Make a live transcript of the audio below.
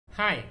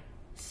Hi,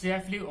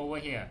 Lieu over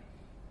here.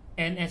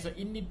 And as an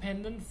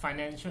independent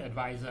financial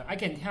advisor, I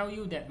can tell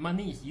you that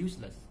money is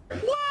useless.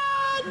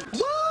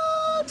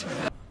 What?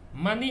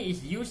 Money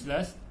is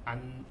useless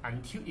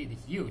until it is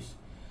used.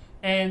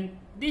 And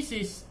this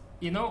is,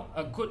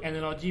 a good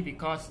analogy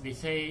because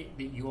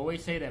you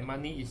always say that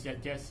money is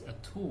just a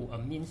tool, a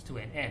means to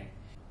an end.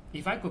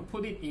 If I could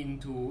put it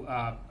into,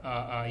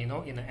 in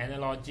an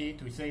analogy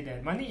to say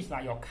that money is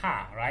like your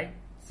car, right?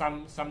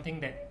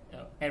 Something that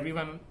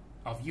everyone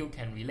of you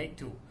can relate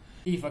to.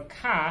 If a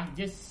car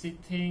just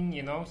sitting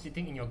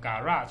in your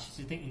garage,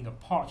 sitting in the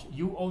porch,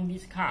 you own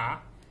this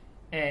car,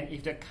 and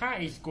if the car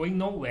is going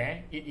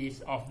nowhere, it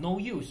is of no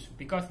use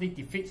because it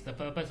defeats the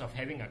purpose of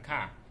having a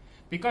car.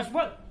 Because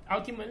what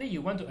ultimately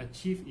you want to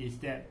achieve is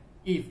that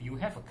if you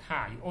have a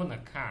car, you own a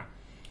car,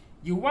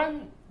 you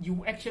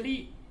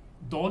actually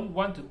don't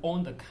want to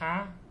own the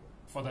car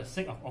for the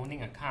sake of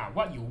owning a car.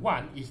 What you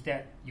want is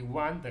that you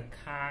want the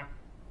car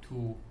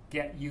to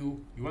get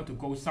you want to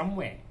go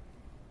somewhere,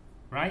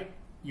 right?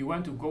 You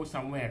want to go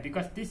somewhere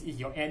because this is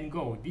your end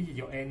goal. This is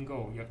your end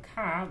goal. Your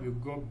car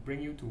will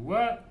bring you to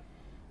work,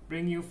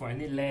 bring you for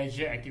any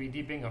leisure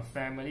activity, bring your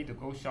family to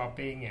go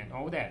shopping and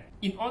all that.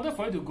 In order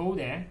for you to go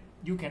there,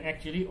 you can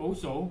actually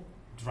also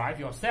drive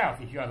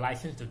yourself. If you are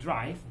licensed to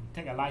drive,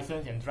 take a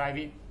license and drive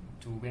it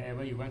to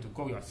wherever you want to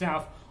go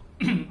yourself,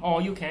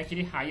 or you can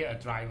actually hire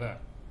a driver.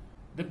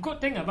 The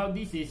good thing about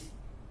this is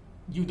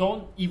you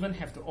don't even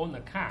have to own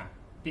a car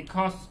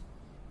because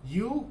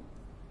you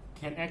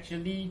can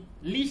actually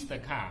lease the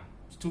car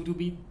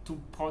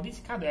for this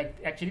car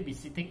to actually be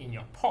sitting in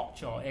your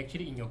porch or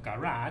actually in your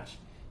garage.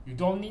 You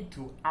don't need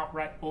to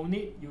outright own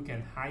it. You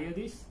can hire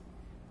this,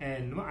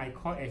 and what I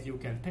call as you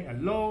can take a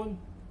loan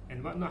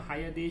and whatnot,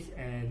 hire this,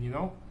 and you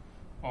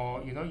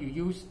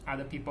use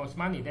other people's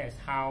money. That's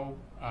how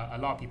a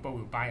lot of people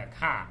will buy a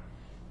car.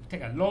 You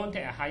take a loan,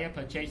 take a hire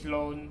purchase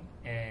loan,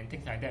 and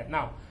things like that.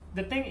 Now,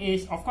 the thing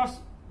is, of course,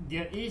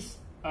 there is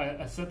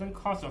a certain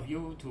cost of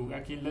you to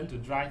actually learn to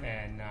drive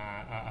and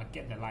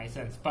get the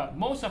license. But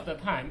most of the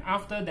time,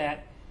 after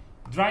that,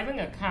 driving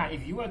a car,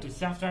 if you were to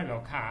self-drive your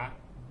car,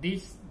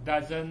 this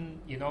doesn't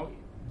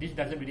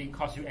really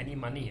cost you any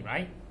money,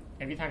 right?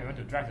 Every time you want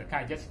to drive the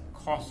car, it just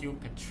costs you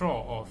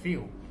petrol or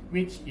fuel,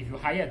 which if you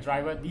hire a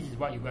driver, this is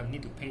what you're going to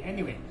need to pay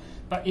anyway.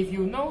 But if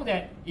you know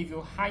that if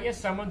you hire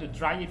someone to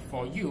drive it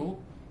for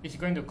you, it's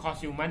going to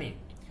cost you money.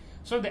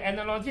 So the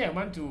analogy I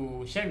want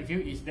to share with you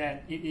is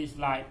that it is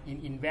like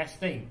in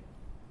investing.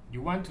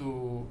 You want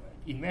to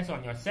invest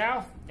on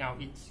yourself. Now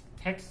it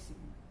takes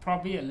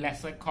probably a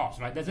lesser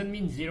cost, right? Doesn't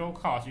mean zero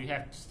cost. You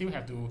still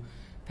have to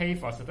pay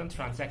for certain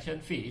transaction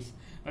fees,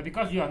 but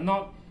because you are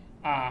not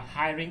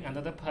hiring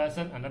another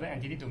person, another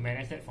entity to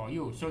manage that for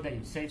you, so that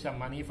you save some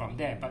money from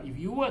there. But if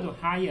you were to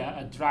hire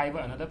a driver,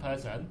 another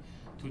person,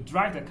 to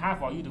drive the car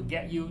for you to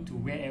get you to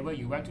wherever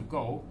you want to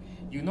go,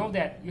 you know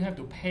that you have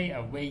to pay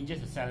a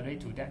wages, a salary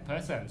to that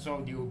person.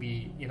 So there will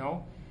be, it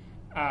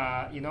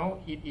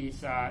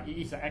is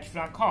an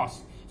extra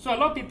cost. So a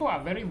lot of people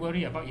are very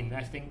worried about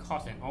investing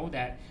costs and all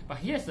that. But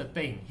here's the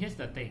thing,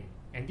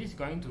 and this is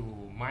going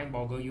to mind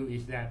boggle you,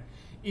 is that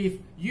if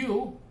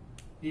you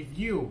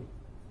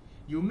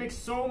make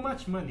so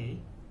much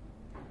money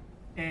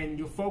and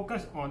you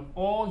focus on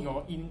all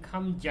your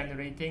income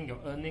generating, your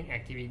earning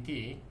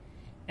activity,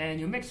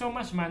 and you make so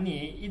much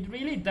money, it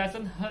really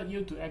doesn't hurt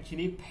you to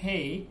actually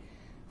pay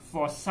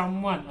for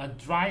someone, a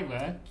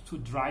driver, to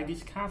drive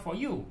this car for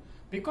you.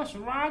 Because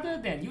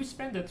rather than you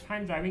spend the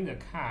time driving the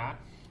car,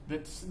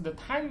 the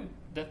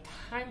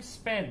time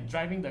spent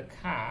driving the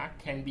car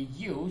can be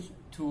used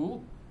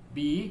to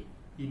be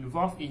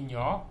involved in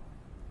your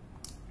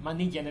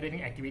money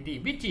generating activity,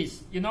 which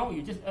is, you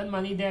just earn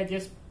money there,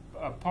 just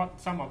pot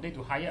some of it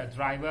to hire a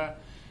driver.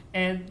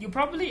 And you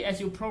probably,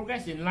 as you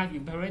progress in life, you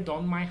probably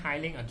don't mind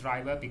hiring a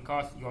driver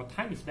because your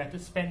time is better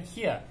spent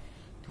here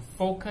to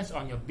focus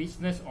on your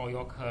business or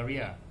your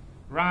career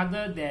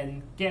rather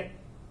than get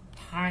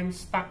time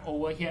stuck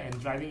over here and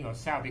driving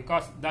yourself,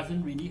 because it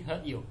doesn't really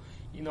hurt you.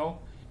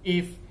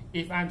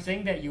 If I'm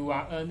saying that you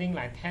are earning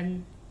like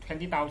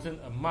 20,000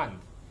 a month,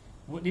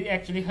 would it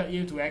actually hurt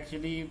you to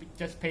actually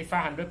just pay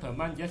 500 per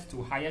month just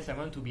to hire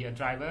someone to be a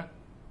driver?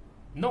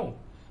 No.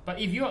 But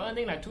if you're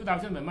earning like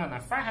 2,000 per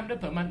month, 500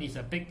 per month is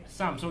a big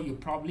sum, so you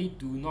probably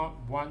do not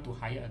want to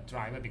hire a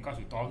driver because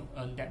you don't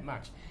earn that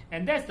much.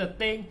 And that's the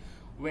thing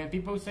when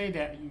people say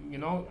that,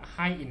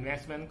 high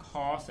investment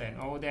costs and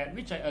all that,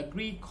 which I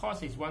agree,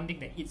 cost is one thing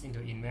that eats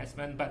into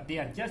investment, but they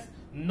are just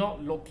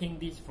not looking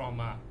this from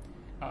a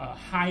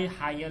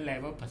higher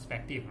level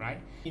perspective,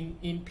 right?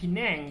 In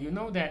Penang, you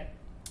know that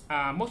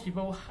most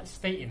people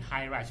stay in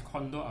high-rise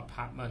condo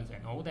apartments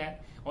and all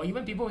that, or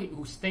even people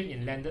who stay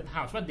in landed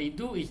house. What they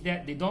do is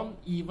that they don't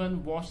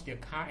even wash their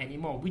car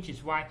anymore, which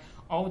is why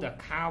all the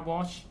car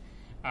wash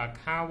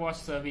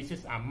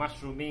services are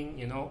mushrooming,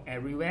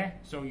 everywhere.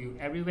 So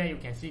everywhere you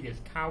can see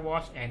this car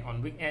wash, and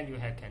on weekend you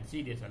can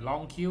see there's a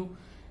long queue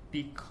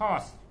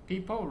because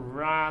people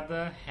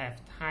rather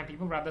have time,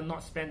 people rather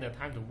not spend the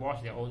time to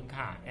wash their own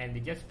car, and they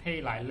just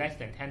pay like less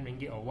than 10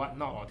 ringgit or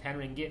whatnot, or 10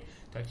 ringgit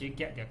to actually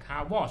get their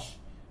car washed,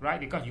 right?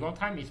 Because your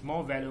time is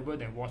more valuable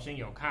than washing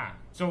your car.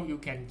 So you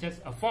can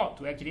just afford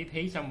to actually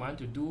pay someone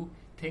to do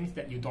things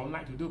that you don't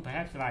like to do.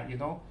 Perhaps like, you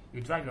know,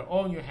 you drive your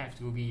own, you have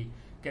to be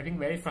getting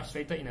very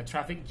frustrated in a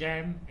traffic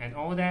jam and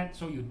all that,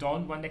 so you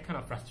don't want that kind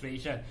of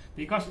frustration.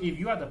 Because if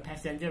you are the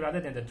passenger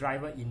rather than the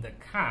driver in the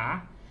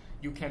car,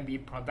 you can be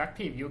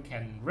productive, you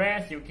can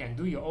rest, you can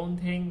do your own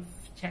thing,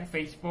 check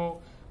Facebook,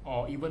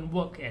 or even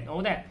work and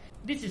all that.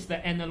 This is the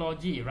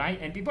analogy, right?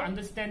 And people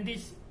understand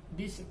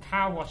this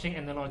car washing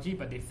analogy,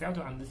 but they fail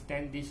to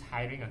understand this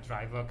hiring a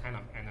driver kind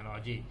of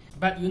analogy.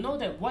 But you know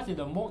that what is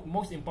the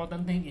most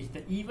important thing is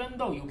that even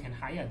though you can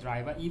hire a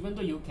driver, even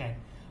though you can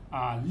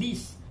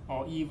lease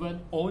or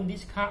even own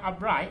this car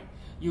outright,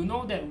 you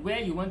know that where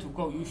you want to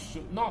go, you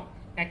should not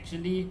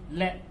actually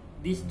let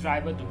this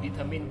driver to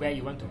determine where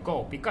you want to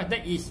go, because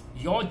that is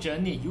your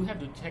journey. You have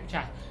to take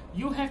charge.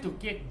 You have to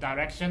get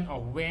direction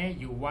of where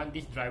you want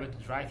this driver to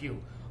drive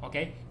you.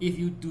 Okay, if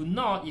you do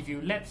not, if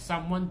you let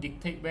someone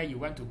dictate where you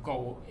want to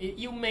go,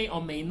 you may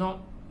or may not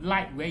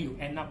like where you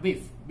end up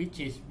with, which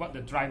is what the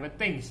driver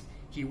thinks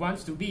he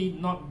wants to be,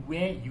 not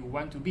where you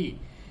want to be.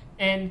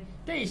 And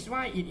that is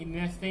why in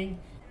investing,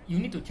 you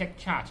need to take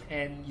charge,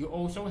 and you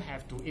also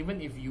have to, even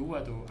if you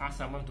were to ask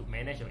someone to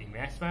manage your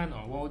investment or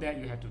all that,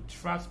 you have to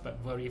trust but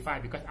verify,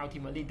 because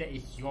ultimately that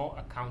is your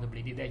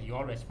accountability, that's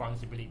your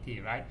responsibility,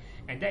 right?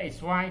 And that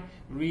is why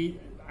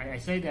I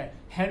say that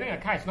having a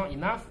car is not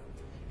enough,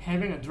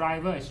 having a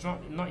driver is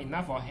not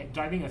enough, or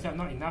driving yourself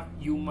not enough.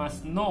 You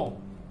must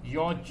know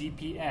your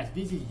GPS.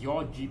 This is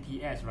your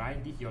GPS,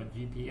 right? This is your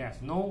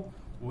GPS. Know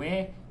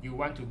where you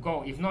want to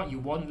go. If not, you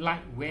won't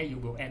like where you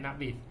will end up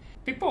with.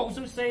 People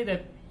also say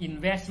that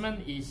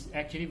investment is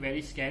actually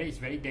very scary, it's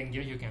very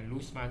dangerous, you can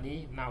lose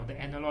money. Now the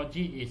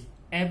analogy is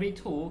every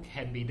tool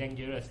can be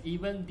dangerous.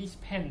 Even this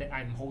pen that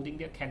I'm holding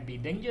there can be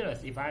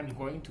dangerous if I'm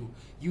going to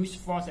use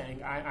force,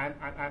 and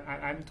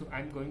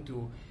I'm going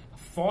to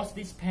force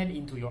this pen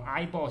into your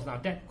eyeballs. Now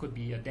that could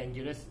be a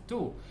dangerous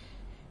tool.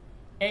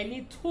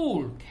 Any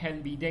tool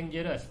can be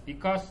dangerous,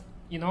 because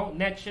you know,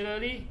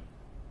 naturally,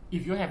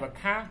 if you have a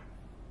car,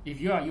 if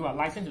you are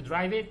licensed to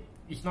drive it,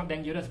 it's not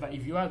dangerous. But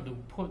if you are to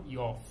put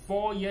your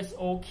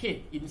 4-year-old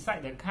kid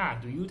inside the car,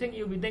 do you think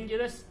it will be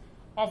dangerous?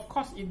 Of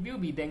course it will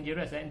be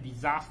dangerous, and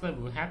disaster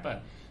will happen.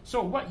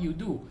 So what you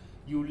do,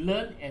 you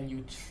learn and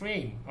you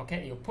train,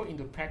 okay? You put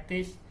into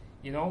practice,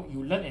 you know,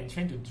 you learn and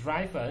train to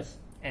drive first,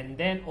 and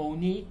then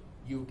only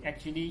you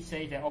actually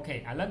say that,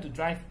 okay, I learn to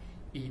drive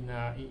in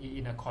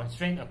a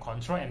constrained, a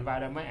controlled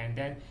environment, and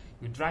then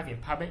you drive in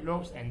public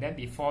roads, and then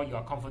before you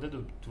are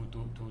comfortable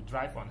to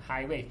drive on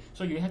highway.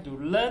 So you have to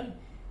learn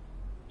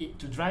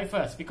to drive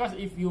first, because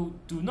if you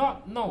do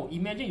not know,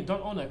 imagine you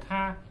don't own a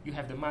car, you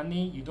have the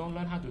money, you don't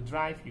learn how to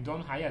drive, you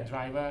don't hire a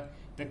driver,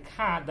 the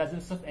car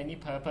doesn't serve any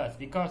purpose.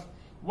 Because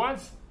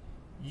once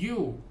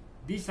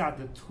these are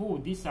the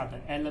tools, these are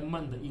the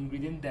element, the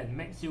ingredient that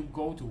makes you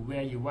go to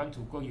where you want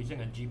to go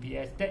using a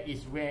GPS. That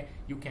is where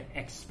you can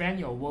expand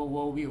your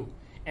world view.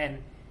 And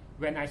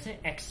when I say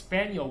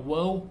expand your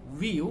world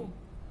view,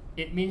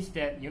 it means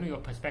that, you know, your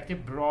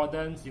perspective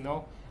broadens, you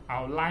know,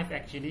 our life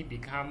actually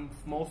becomes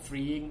more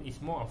freeing. It's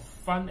more a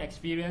fun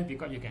experience,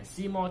 because you can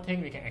see more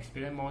things, we can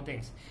experience more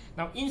things.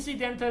 Now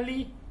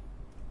incidentally,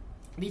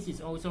 this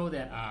is also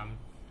that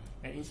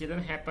an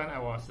incident happened. I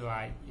was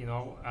like, you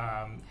know,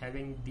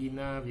 having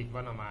dinner with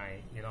one of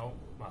my, you know,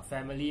 my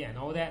family and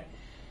all that,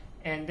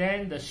 and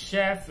then the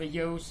chef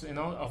used, you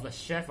know, of the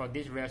chef of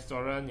this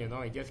restaurant, you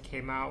know, it just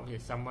came out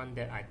with someone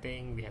that I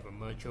think we have a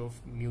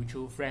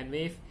mutual friend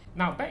with.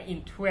 Now back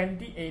in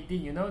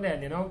 2018, you know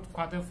that, you know,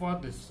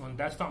 Q4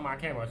 the stock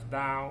market was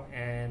down,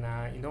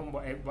 and you know,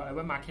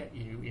 whatever market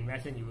you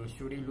invest in, you will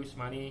surely lose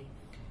money.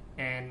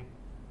 And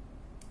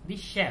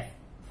this chef,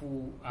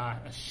 who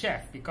a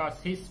chef,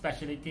 because his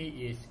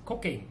specialty is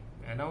cooking,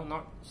 you know,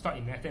 not stock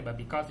investing, but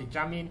because he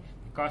jumped in,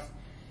 because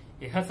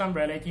he heard some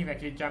relative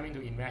actually jump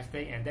into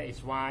investing, and that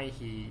is why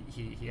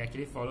he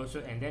actually followed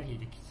suit. And then he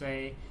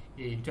say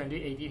in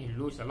 2018 he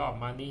lose a lot of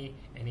money,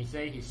 and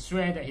he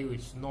swear that he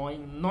was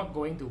not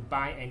going to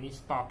buy any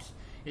stocks.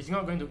 He's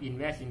not going to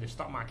invest in the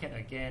stock market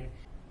again.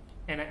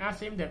 And I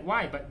asked him that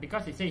why, but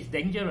because he says it's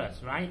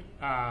dangerous, right?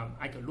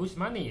 I could lose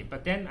money.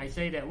 But then I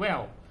say that,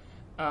 well,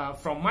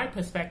 from my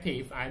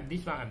perspective,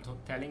 this one I'm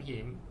telling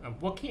him,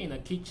 working in a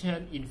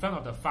kitchen in front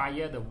of the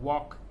fire, the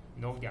wok,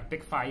 you know, there are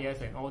big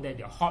fires and all that,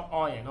 there are hot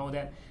oil and all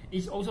that,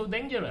 is also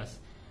dangerous.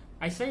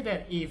 I say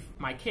that if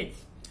my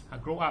kids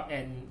grow up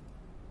and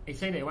they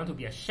say they want to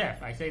be a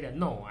chef, I say that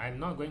no, I'm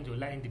not going to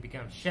let him to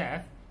become a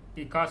chef,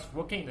 because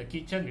working in the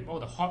kitchen with all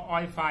the hot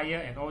oil fire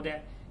and all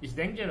that is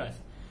dangerous.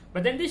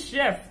 But then this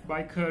chef,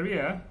 by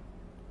career,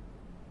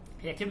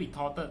 he actually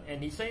retorted,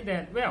 and he said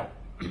that, well,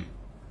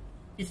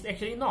 it's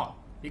actually not,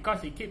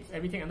 because he keeps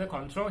everything under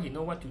control. He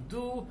knows what to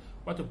do,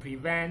 what to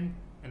prevent,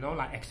 you know,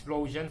 like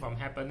explosion from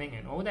happening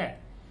and all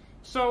that.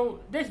 So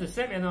that's the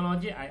same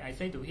analogy I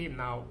say to him.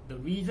 Now, the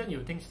reason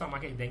you think stock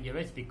market is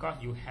dangerous is because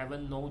you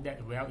haven't known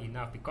that well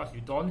enough, because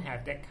you don't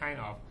have that kind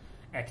of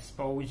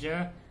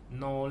exposure,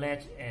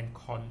 knowledge, and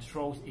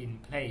controls in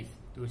place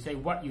to say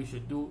what you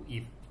should do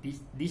if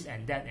this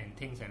and that and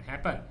things can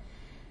happen.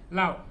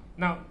 Now,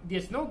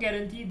 there's no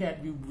guarantee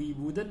that we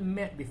wouldn't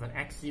meet with an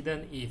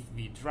accident if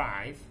we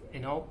drive. You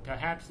know,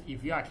 perhaps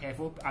if you are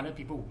careful, other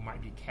people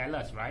might be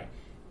careless, right?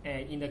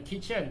 And in the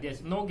kitchen,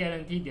 there's no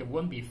guarantee there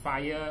won't be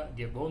fire,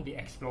 there won't be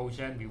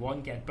explosion, we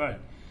won't get burned.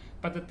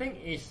 But the thing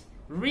is,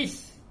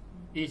 risk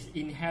is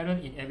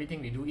inherent in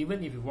everything we do.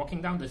 Even if you're walking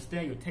down the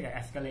stair, you take an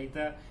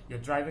escalator, you're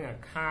driving a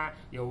car,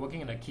 you're working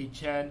in the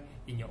kitchen,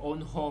 in your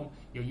own home,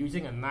 you're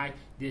using a knife,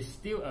 there's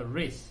still a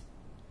risk,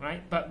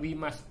 right? But we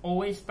must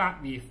always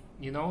start with,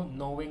 you know,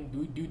 knowing,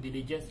 due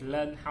diligence,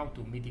 learn how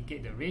to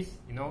mitigate the risk.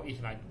 You know,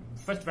 it's like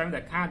first driving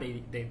the car,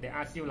 they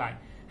ask you like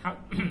how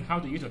how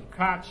to use a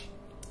clutch.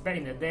 Back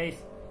in the days,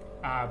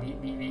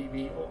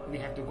 we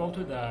have to go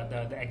to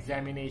the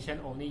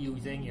examination only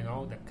using, you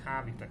know, the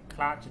car with the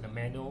clutch, the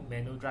manual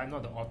drive,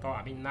 not the auto.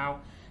 I mean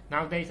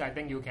nowadays I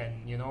think you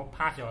can, you know,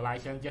 pass your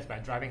license just by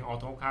driving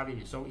auto car,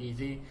 which is so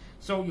easy.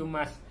 So you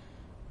must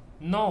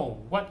know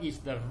what is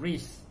the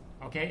risk,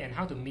 okay, and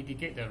how to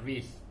mitigate the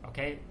risk,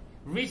 okay.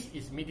 Risk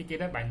is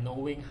mitigated by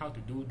knowing how to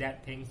do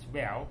that things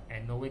well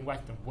and knowing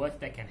what's the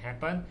worst that can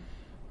happen.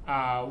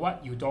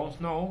 What you don't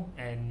know,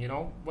 and you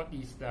know what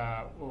is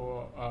the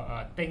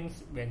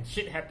things when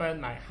shit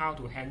happen, like how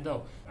to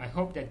handle. I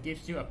hope that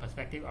gives you a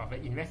perspective of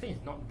it. Investing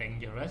is not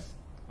dangerous,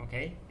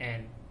 okay?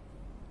 And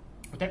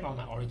that on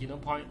my original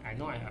point, I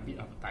know I a bit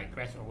of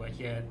digress over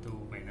here to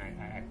when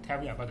I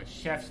tell you about the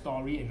chef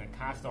story and the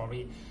car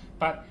story,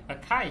 but a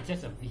car is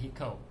just a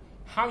vehicle.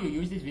 How you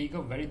use this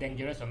vehicle, very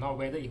dangerous or not,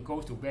 whether it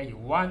goes to where you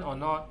want or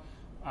not,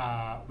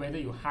 whether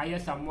you hire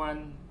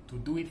someone to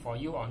do it for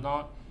you or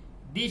not.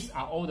 These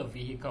are all the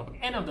vehicles. At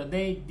the end of the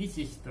day, this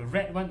is the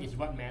red one is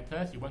what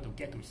matters. You want to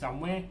get to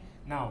somewhere.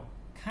 Now,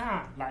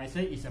 car, like I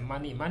say, is a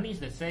money. Money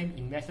is the same,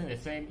 investing the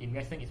same.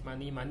 Investing is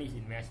money, money is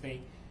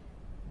investing.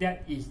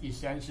 That is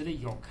essentially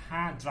your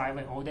car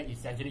driving. All that is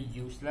essentially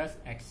useless,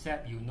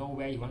 except you know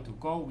where you want to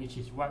go, which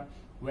is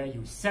where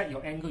you set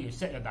your angle, you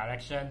set your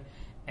direction,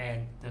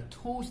 and the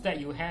tools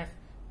that you have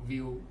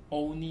will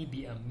only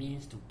be a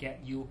means to get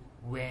you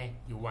where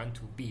you want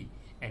to be.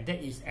 And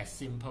that is as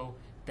simple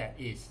that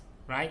is.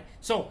 Right.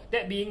 So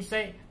that being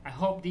said, I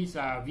hope this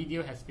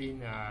video has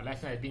been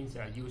lesson has been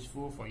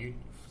useful for you.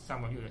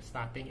 Some of you are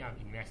starting out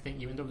investing,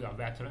 even though you are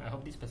veteran. I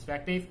hope this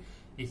perspective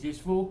is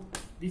useful.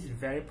 This is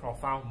very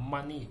profound.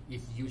 Money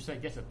is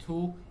useless, just a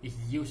tool. It's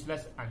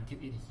useless until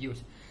it is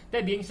used.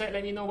 That being said,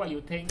 let me know what you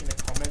think in the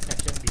comment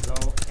section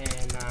below,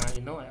 and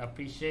you know, I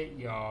appreciate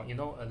your, you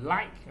know, a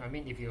like. I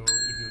mean, if you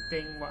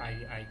think what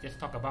I just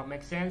talked about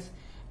makes sense.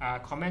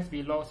 Comments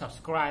below,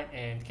 subscribe,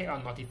 and click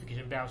on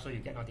notification bell so you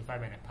get notified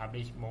when I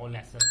publish more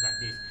lessons like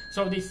this.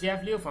 So this is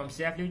CF Lieu from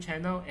CF Lieu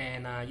channel,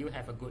 and you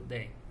have a good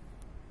day.